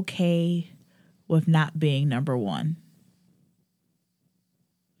I'm okay with not being number one.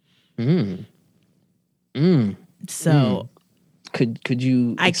 So could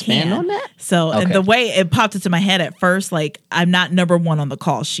you expand on that? So Okay. And the way it popped into my head at first, like I'm not number one on the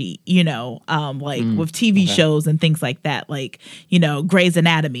call sheet, with TV shows and things like that, like, Grey's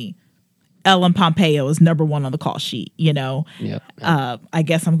Anatomy. Ellen Pompeo is number one on the call sheet, Yep. I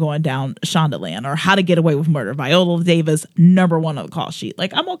guess I'm going down Shondaland, or How to Get Away with Murder. Viola Davis, number one on the call sheet.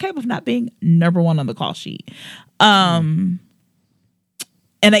 Like, I'm okay with not being number one on the call sheet. And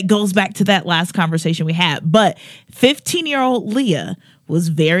it goes back to that last conversation we had. But 15-year-old Leah was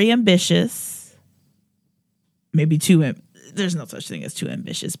very ambitious. Maybe there's no such thing as too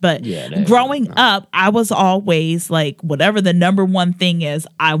ambitious. But growing up, I was always like, whatever the number one thing is,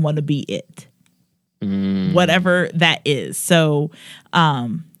 I want to be it. Whatever that is. So,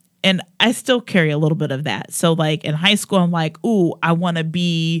 and I still carry a little bit of that. So like in high school, I'm like, ooh, I want to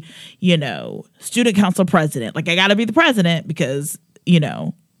be, student council president. Like I got to be the president because,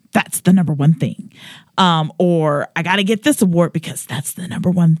 that's the number one thing. Or I got to get this award because that's the number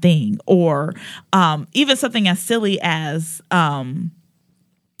one thing. Or even something as silly as,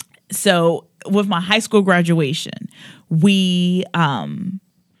 so with my high school graduation, we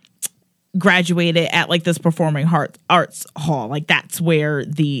graduated at like this performing arts hall. Like that's where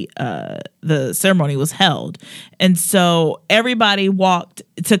the ceremony was held. And so everybody walked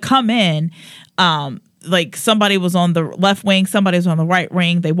to come in, like somebody was on the left wing, somebody was on the right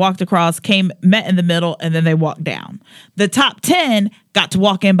wing. They walked across, met in the middle, and then they walked down. The top 10 got to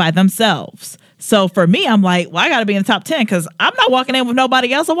walk in by themselves. So for me, I'm like, well, I got to be in the top 10 because I'm not walking in with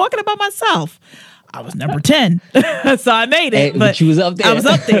nobody else. I'm walking in by myself. I was number 10. So I made it. But you was up there. I was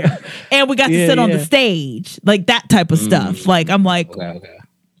up there. And we got to sit on the stage. Like that type of stuff. Like I'm like,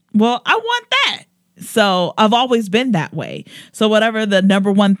 well, I want that. So I've always been that way. So whatever the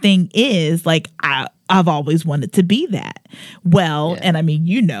number one thing is, like I've always wanted to be that. Well, and I mean,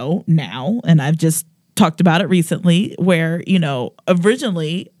 now, and I've just talked about it recently where,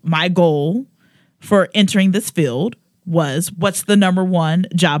 originally my goal for entering this field was what's the number one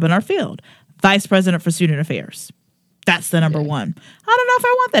job in our field? Vice President for Student Affairs. That's the number one. I don't know if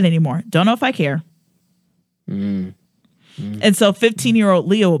I want that anymore. Don't know if I care. And so 15-year-old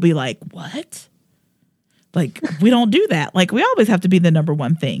Leah will be like, what? Like, we don't do that. Like, we always have to be the number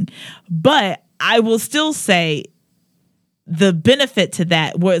one thing. But I will still say the benefit to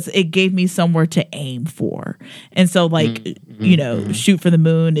that was it gave me somewhere to aim for. And so, like, shoot for the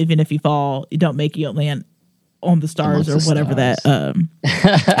moon. Even if you fall, you don't make it, you don't land on the stars or whatever that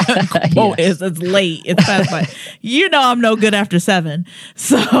quote is. It's late. It's past my, I'm no good after 7.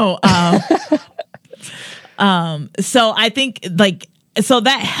 So, so I think so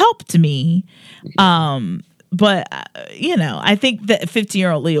that helped me. But I think that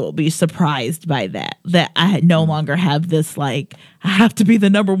 15-year-old Leah will be surprised by that I no longer have this, like, I have to be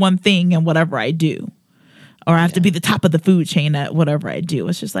the number one thing in whatever I do, or I have to be the top of the food chain at whatever I do.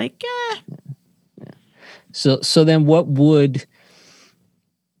 It's just like, So then what would,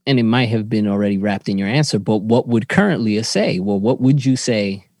 and it might have been already wrapped in your answer, but what would current Leah say? Well, what would you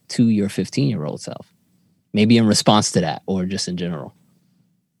say to your 15-year-old self? Maybe in response to that or just in general.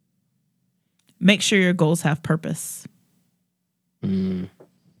 Make sure your goals have purpose. Goals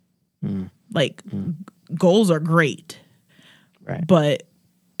are great. Right. But,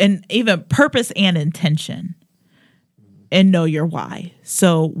 and even purpose and intention. And know your why.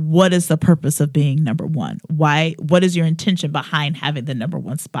 So what is the purpose of being number one? Why? What is your intention behind having the number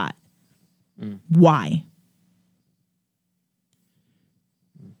one spot? Why?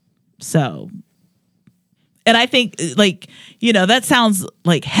 So, and I think that sounds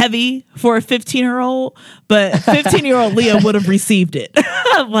like heavy for a 15-year-old, but 15-year-old Leah would have received it.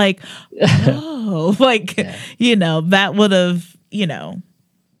 Like, oh, like, that would have,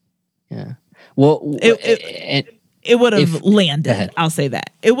 Yeah. Well, it would have landed. I'll say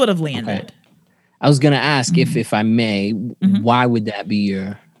that. It would have landed. Okay. I was going to ask if I may, why would that be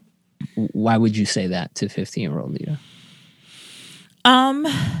why would you say that to 15-year-old Leah?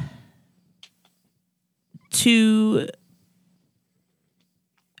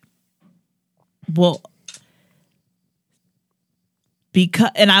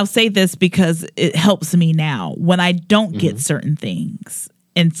 And I'll say this because it helps me now when I don't get certain things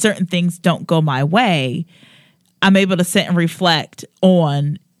and certain things don't go my way. I'm able to sit and reflect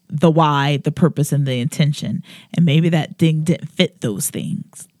on the why, the purpose, and the intention. And maybe that thing didn't fit those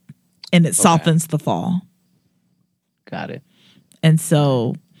things. and it softens the fall. Got it. And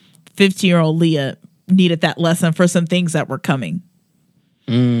so 15-year-old Leah needed that lesson for some things that were coming.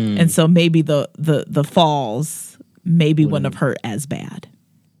 And so maybe the falls wouldn't have hurt as bad.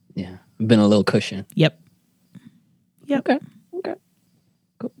 Yeah. Been a little cushion. Yep. Okay.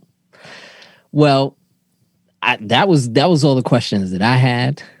 Cool. Well, that was all the questions that I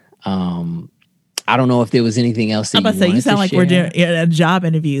had. I don't know if there was anything else that I'm about to say, you sound like share. we're doing a job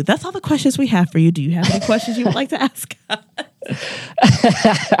interview. That's all the questions we have for you. Do you have any questions you would like to ask?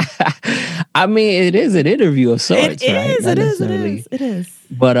 I mean, it is an interview of sorts, right? It is.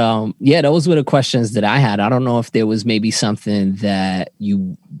 But yeah, those were the questions that I had. I don't know if there was maybe something that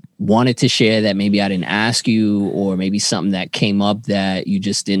you wanted to share that maybe I didn't ask you, or maybe something that came up that you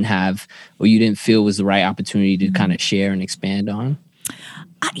just didn't have, or you didn't feel was the right opportunity to kind of share and expand on.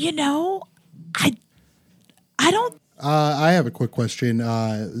 I don't. I have a quick question.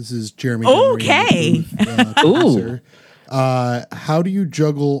 This is Jeremy. Okay. Ooh. How do you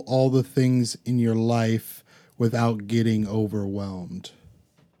juggle all the things in your life without getting overwhelmed?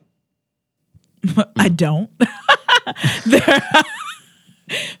 I don't.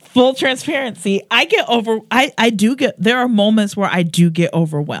 Full transparency. There are moments where I do get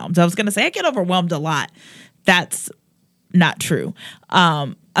overwhelmed. I was going to say I get overwhelmed a lot. That's not true.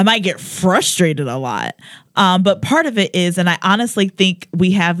 I might get frustrated a lot. But part of it is, and I honestly think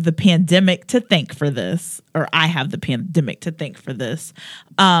we have the pandemic to thank for this, or I have the pandemic to thank for this.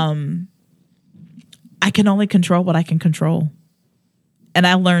 I can only control what I can control. And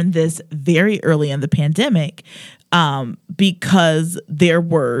I learned this very early in the pandemic because there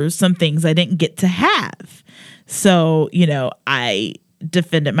were some things I didn't get to have. So, I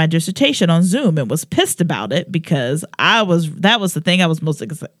defended my dissertation on Zoom and was pissed about it because that was the thing I was most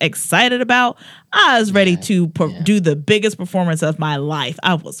excited about. I was ready to do the biggest performance of my life.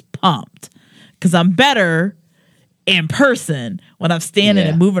 I was pumped because I'm better in person when I'm standing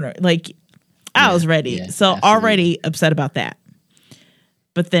and moving. Like I was ready. So absolutely. Already upset about that.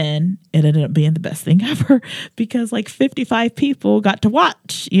 But then it ended up being the best thing ever because like 55 people got to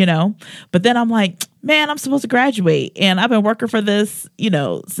watch, But then I'm like, man, I'm supposed to graduate. And I've been working for this,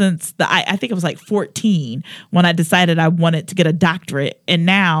 since I think it was like 14 when I decided I wanted to get a doctorate. And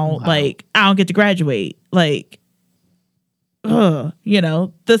now, I don't get to graduate. Like,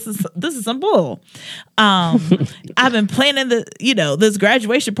 this is some bull. I've been planning this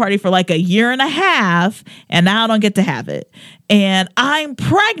graduation party for like a year and a half, and now I don't get to have it. And I'm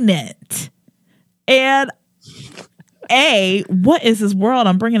pregnant. And what is this world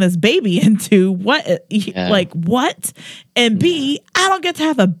I'm bringing this baby into? What? And B, I don't get to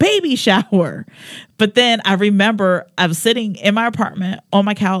have a baby shower. But then I remember I was sitting in my apartment on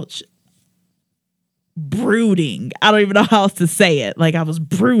my couch brooding. I don't even know how else to say it. Like I was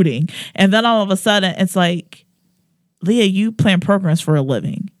brooding. And then all of a sudden it's like, Leah, you plan programs for a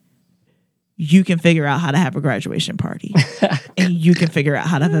living. You can figure out how to have a graduation party. And you can figure out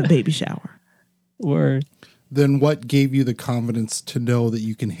how to have a baby shower. Word. Then what gave you the confidence to know that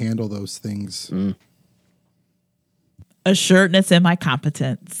you can handle those things? Assuredness in my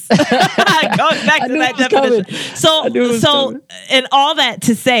competence. Going back to that definition. So and all that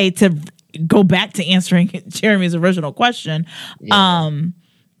to say, to go back to answering Jeremy's original question,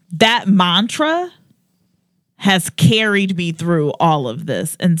 that mantra has carried me through all of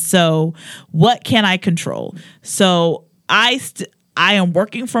this. And so what can I control? So I am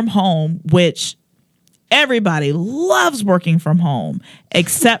working from home, which everybody loves working from home,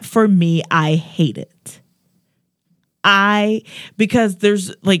 except for me. I hate it. Because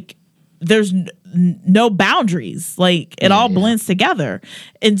there's no boundaries. Like it all blends together.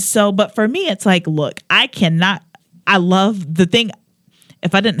 And so, but for me, it's like, look, I love the thing.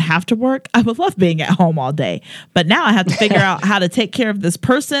 If I didn't have to work, I would love being at home all day. But now I have to figure out how to take care of this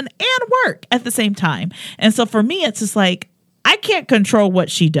person and work at the same time. And so for me, it's just like, I can't control what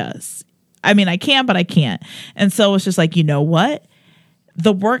she does. I mean, I can, but I can't. And so it's just like, you know what?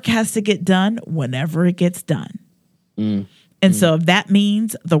 The work has to get done whenever it gets done. And so if that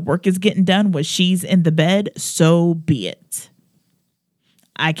means the work is getting done when she's in the bed, so be it.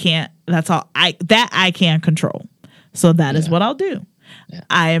 I can't, that's all I can control. So that is what I'll do. Yeah.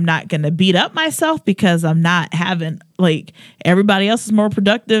 I am not going to beat up myself because I'm not having, like, everybody else is more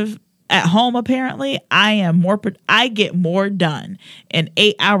productive at home. Apparently I get more done in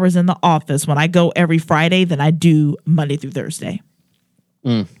 8 hours in the office when I go every Friday than I do Monday through Thursday.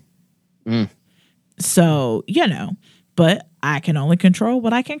 So, but I can only control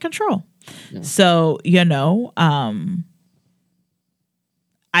what I can control. Yeah. So,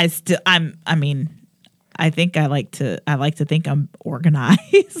 I like to think I'm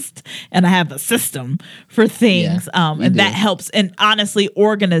organized and I have a system for things. And that helps. And honestly,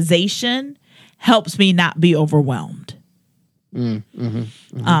 organization helps me not be overwhelmed.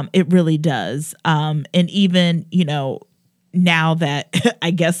 It really does. And even, now that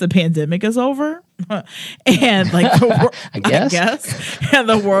I guess the pandemic is over and like, I guess, and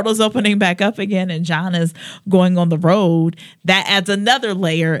the world is opening back up again and John is going on the road, that adds another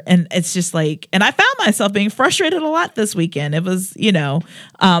layer. And it's just like, and I found myself being frustrated a lot this weekend. It was,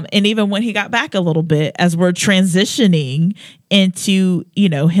 and even when he got back a little bit as we're transitioning into,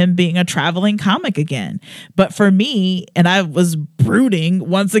 him being a traveling comic again. But for me, and I was brooding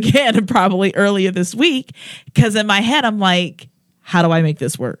once again, probably earlier this week, because in my head, I'm like, how do I make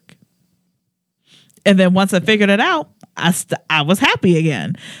this work? And then once I figured it out, I was happy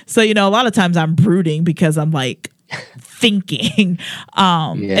again. So, a lot of times I'm brooding because I'm like thinking.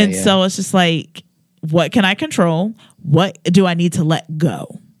 So it's just like, what can I control? What do I need to let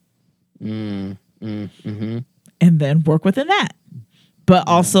go? And then work within that. But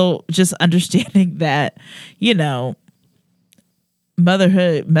also just understanding that,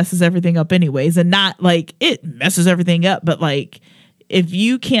 motherhood messes everything up anyways. And not like it messes everything up, but like if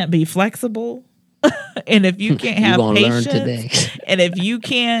you can't be flexible and if you can't have patience and if you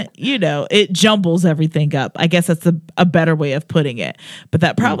can't, it jumbles everything up. I guess that's a better way of putting it. But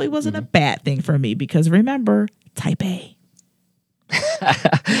that probably wasn't a bad thing for me because remember, type A.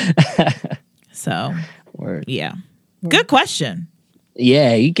 So, yeah. Good question.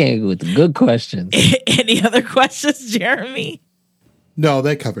 Yeah, you came with the good questions. Any other questions, Jeremy? No,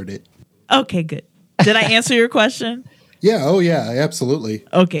 they covered it. Okay, good. Did I answer your question? Yeah. Oh, yeah. Absolutely.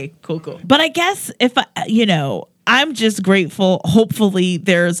 Okay, cool. But I guess if I'm just grateful. Hopefully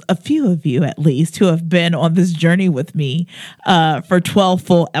there's a few of you at least who have been on this journey with me for 12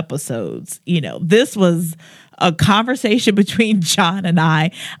 full episodes. This was a conversation between John and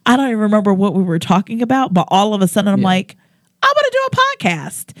I. I don't even remember what we were talking about, but all of a sudden I'm like, I want to do a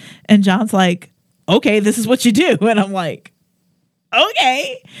podcast. And John's like, okay, this is what you do. And I'm like,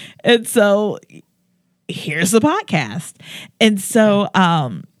 okay. And so here's the podcast. And so,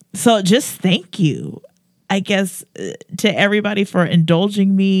 so just thank you, I guess, to everybody for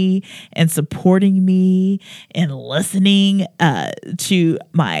indulging me and supporting me and listening to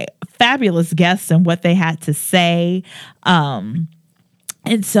my fabulous guests and what they had to say. And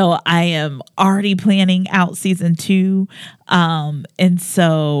so I am already planning out season 2. And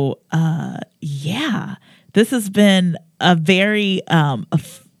so, this has been a very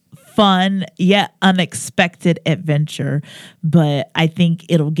fun yet unexpected adventure, but I think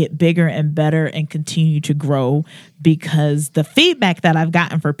it'll get bigger and better and continue to grow because the feedback that I've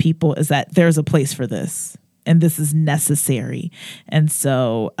gotten for people is that there's a place for this and this is necessary. And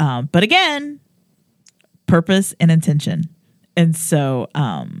so, but again, purpose and intention. And so,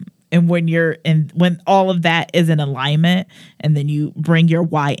 and when all of that is in alignment and then you bring your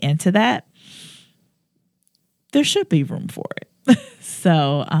why into that, there should be room for it.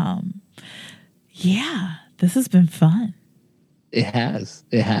 So, this has been fun. It has.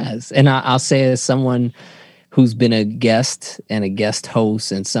 And I'll say as someone who's been a guest and a guest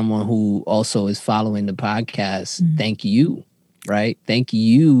host and someone who also is following the podcast, thank you, right? Thank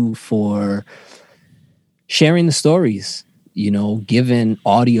you for sharing the stories, giving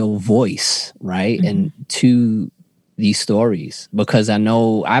audio voice, right? And to these stories, because I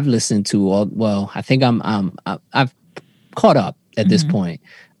know I've listened to I think I've caught up at this point.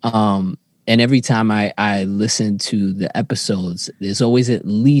 And every time I listen to the episodes, there's always at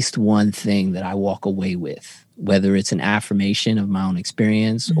least one thing that I walk away with, whether it's an affirmation of my own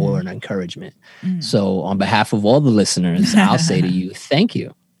experience or an encouragement. So on behalf of all the listeners, I'll say to you, thank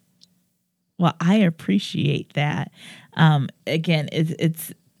you. Well, I appreciate that. Again,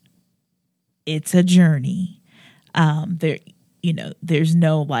 it's a journey. There's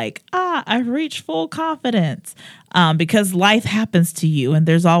no like, I've reached full confidence, because life happens to you and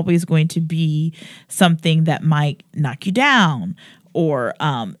there's always going to be something that might knock you down or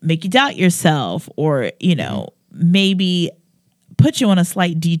make you doubt yourself or, maybe put you on a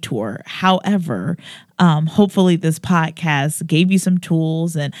slight detour. However, hopefully this podcast gave you some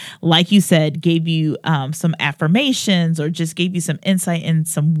tools and, like you said, gave you some affirmations or just gave you some insight and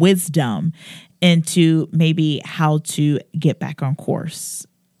some wisdom into maybe how to get back on course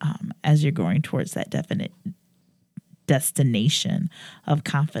as you're going towards that definite destination of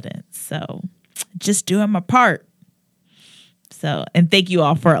confidence. So just doing my part. So, and thank you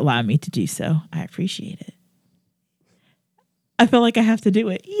all for allowing me to do so. I appreciate it. I feel like I have to do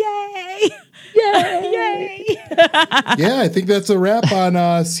it. Yay! Yay! Yay! Yeah, I think that's a wrap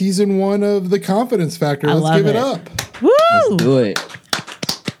on season 1 of The Confidence Factor. I Let's love give it it. up. Woo! Let's do it.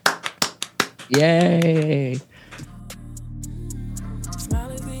 Yay!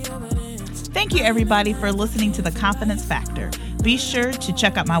 Thank you, everybody, for listening to The Confidence Factor. Be sure to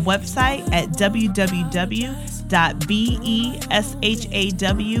check out my website at www.beshawesome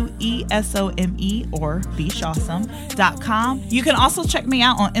or beshawesome.com. You can also check me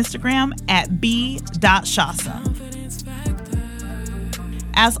out on Instagram at b.shawesome.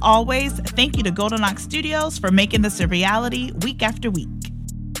 As always, thank you to Golden Ox Studios for making this a reality week after week.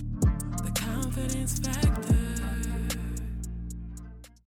 The confidence factor.